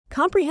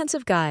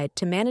Comprehensive Guide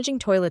to Managing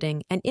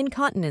Toileting and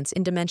Incontinence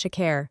in Dementia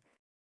Care.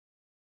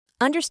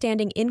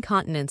 Understanding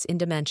incontinence in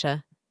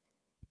dementia.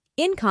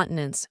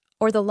 Incontinence,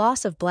 or the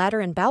loss of bladder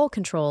and bowel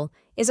control,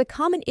 is a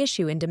common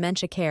issue in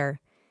dementia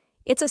care.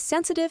 It's a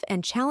sensitive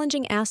and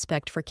challenging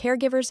aspect for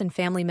caregivers and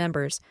family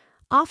members,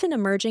 often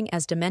emerging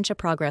as dementia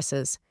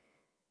progresses.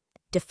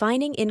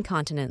 Defining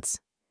incontinence.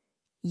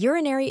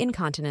 Urinary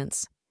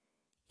incontinence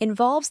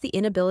involves the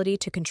inability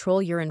to control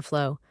urine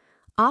flow,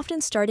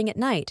 often starting at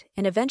night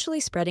and eventually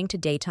spreading to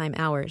daytime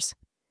hours.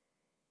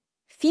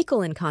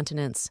 Fecal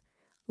incontinence,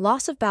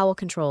 loss of bowel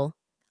control,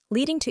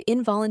 leading to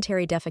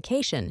involuntary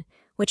defecation,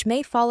 which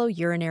may follow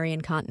urinary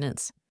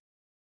incontinence.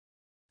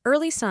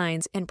 Early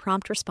signs and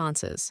prompt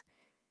responses.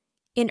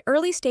 In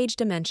early-stage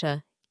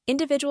dementia,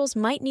 individuals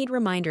might need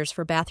reminders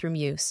for bathroom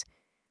use.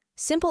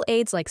 Simple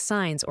aids like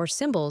signs or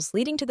symbols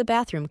leading to the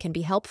bathroom can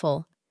be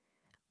helpful.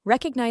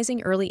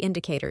 Recognizing early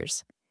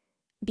indicators.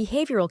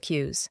 Behavioral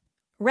cues.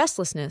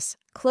 Restlessness,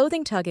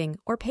 clothing tugging,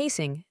 or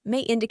pacing may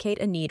indicate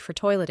a need for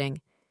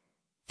toileting.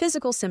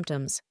 Physical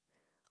symptoms.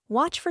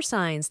 Watch for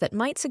signs that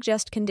might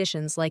suggest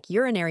conditions like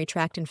urinary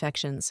tract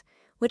infections,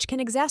 which can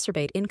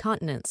exacerbate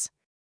incontinence.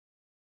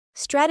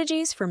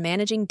 Strategies for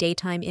managing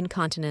daytime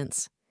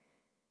incontinence.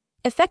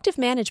 Effective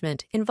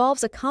management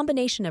involves a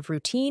combination of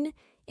routine,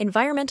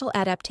 environmental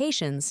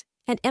adaptations,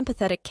 and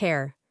empathetic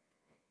care.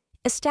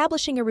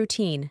 Establishing a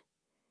routine.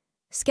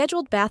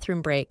 Scheduled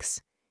bathroom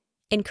breaks.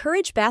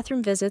 Encourage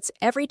bathroom visits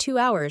every 2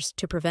 hours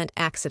to prevent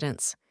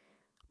accidents.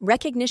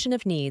 Recognition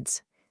of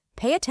needs.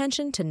 Pay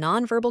attention to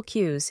nonverbal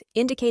cues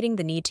indicating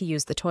the need to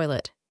use the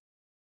toilet.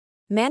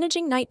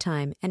 Managing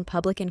nighttime and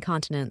public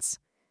incontinence.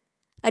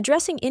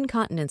 Addressing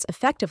incontinence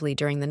effectively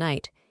during the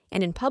night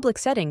and in public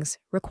settings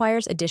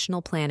requires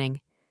additional planning.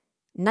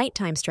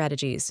 Nighttime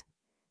strategies.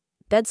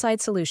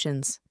 Bedside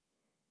solutions.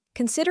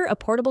 Consider a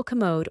portable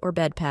commode or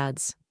bed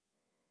pads.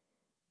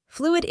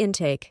 Fluid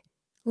intake.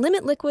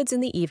 Limit liquids in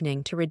the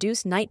evening to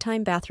reduce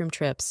nighttime bathroom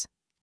trips.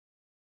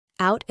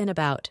 Out and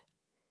about.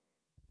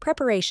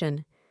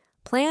 Preparation.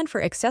 Plan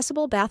for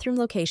accessible bathroom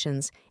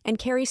locations and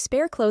carry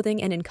spare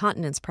clothing and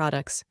incontinence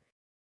products.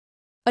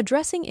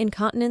 Addressing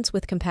incontinence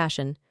with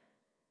compassion.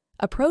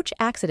 Approach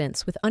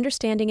accidents with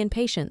understanding and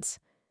patience.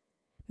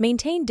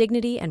 Maintain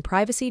dignity and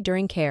privacy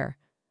during care.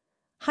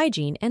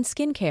 Hygiene and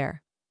skin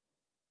care.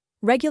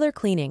 Regular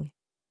cleaning.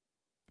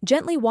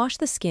 Gently wash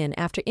the skin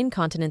after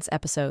incontinence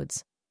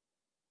episodes.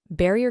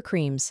 Barrier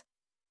creams.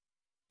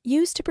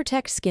 Used to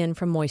protect skin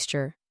from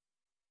moisture.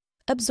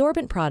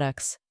 Absorbent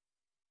products.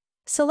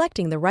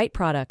 Selecting the right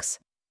products.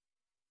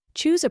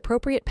 Choose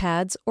appropriate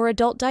pads or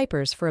adult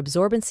diapers for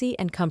absorbency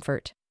and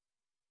comfort.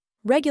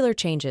 Regular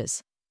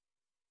changes.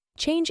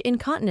 Change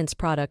incontinence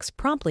products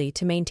promptly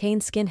to maintain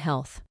skin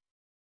health.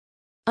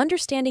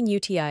 Understanding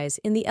UTIs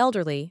in the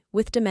elderly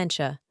with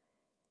dementia.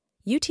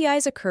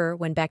 UTIs occur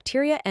when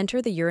bacteria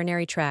enter the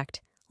urinary tract,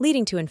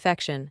 leading to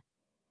infection.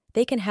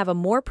 They can have a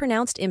more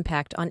pronounced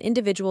impact on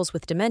individuals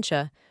with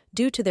dementia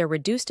due to their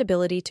reduced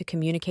ability to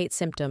communicate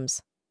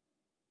symptoms.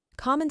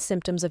 Common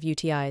symptoms of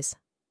UTIs.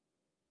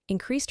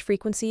 Increased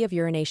frequency of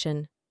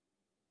urination.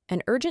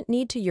 An urgent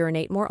need to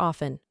urinate more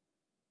often.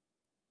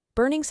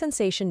 Burning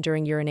sensation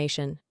during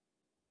urination.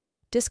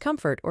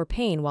 Discomfort or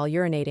pain while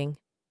urinating.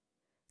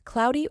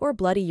 Cloudy or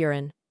bloody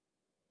urine.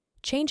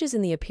 Changes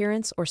in the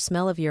appearance or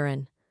smell of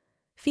urine.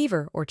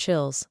 Fever or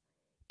chills,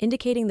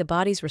 indicating the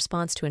body's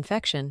response to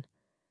infection.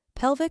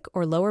 Pelvic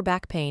or lower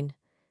back pain.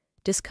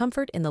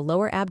 Discomfort in the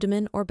lower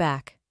abdomen or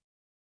back.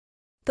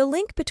 The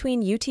link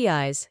between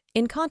UTIs,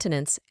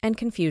 incontinence, and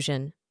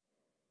confusion.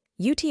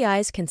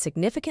 UTIs can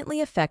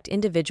significantly affect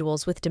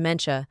individuals with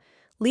dementia,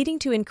 leading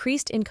to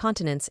increased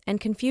incontinence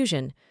and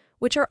confusion,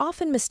 which are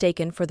often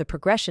mistaken for the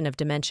progression of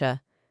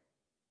dementia.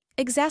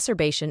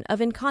 Exacerbation of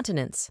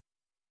incontinence.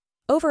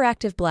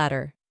 Overactive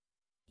bladder.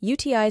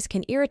 UTIs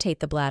can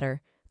irritate the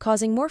bladder,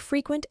 causing more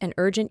frequent and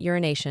urgent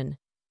urination.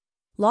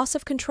 Loss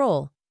of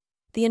control.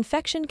 The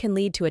infection can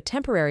lead to a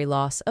temporary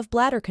loss of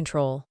bladder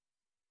control.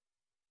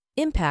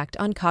 Impact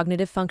on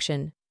cognitive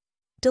function.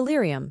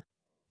 Delirium.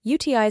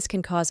 UTIs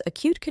can cause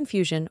acute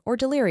confusion or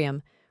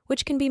delirium,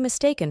 which can be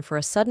mistaken for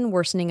a sudden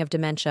worsening of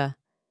dementia.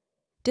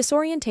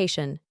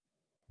 Disorientation.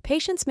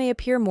 Patients may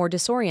appear more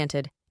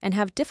disoriented and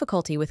have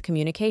difficulty with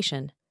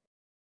communication.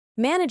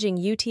 Managing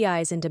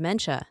UTIs in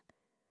dementia.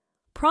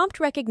 Prompt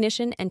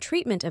recognition and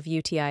treatment of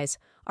UTIs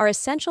are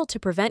essential to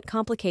prevent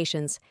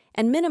complications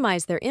and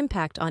minimize their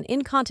impact on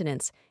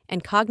incontinence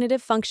and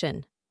cognitive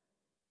function.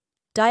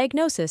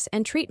 Diagnosis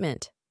and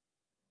treatment.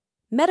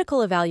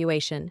 Medical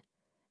evaluation.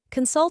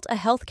 Consult a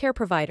healthcare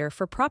provider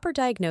for proper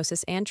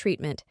diagnosis and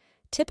treatment,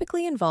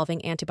 typically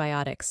involving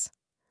antibiotics.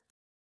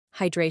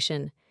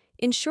 Hydration.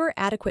 Ensure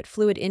adequate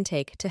fluid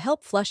intake to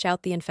help flush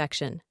out the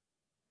infection.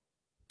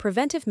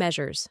 Preventive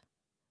measures.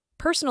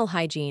 Personal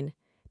hygiene.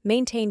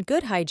 Maintain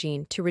good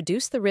hygiene to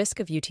reduce the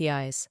risk of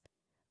UTIs.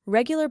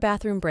 Regular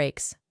bathroom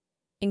breaks.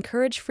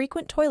 Encourage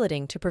frequent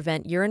toileting to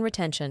prevent urine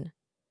retention.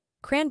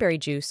 Cranberry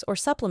juice or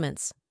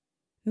supplements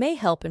may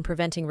help in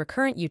preventing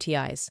recurrent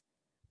UTIs,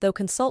 though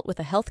consult with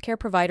a healthcare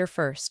provider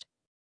first.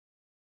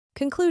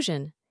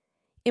 Conclusion: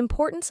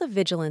 Importance of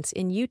vigilance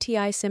in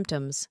UTI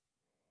symptoms.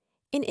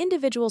 In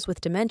individuals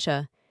with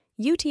dementia,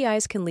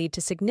 UTIs can lead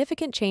to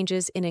significant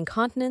changes in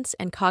incontinence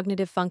and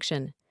cognitive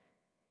function.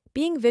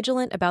 Being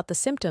vigilant about the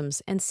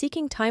symptoms and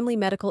seeking timely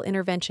medical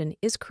intervention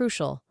is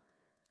crucial.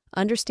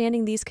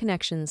 Understanding these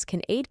connections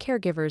can aid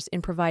caregivers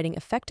in providing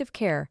effective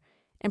care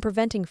and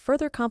preventing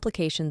further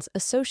complications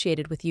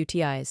associated with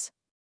UTIs.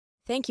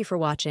 Thank you for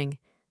watching.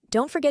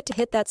 Don't forget to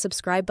hit that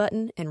subscribe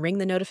button and ring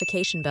the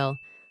notification bell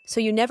so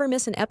you never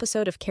miss an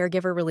episode of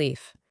Caregiver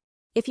Relief.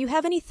 If you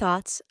have any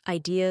thoughts,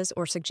 ideas,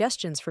 or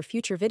suggestions for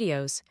future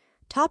videos,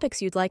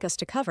 topics you'd like us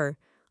to cover,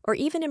 or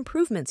even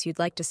improvements you'd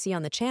like to see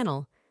on the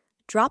channel,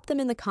 drop them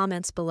in the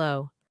comments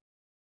below.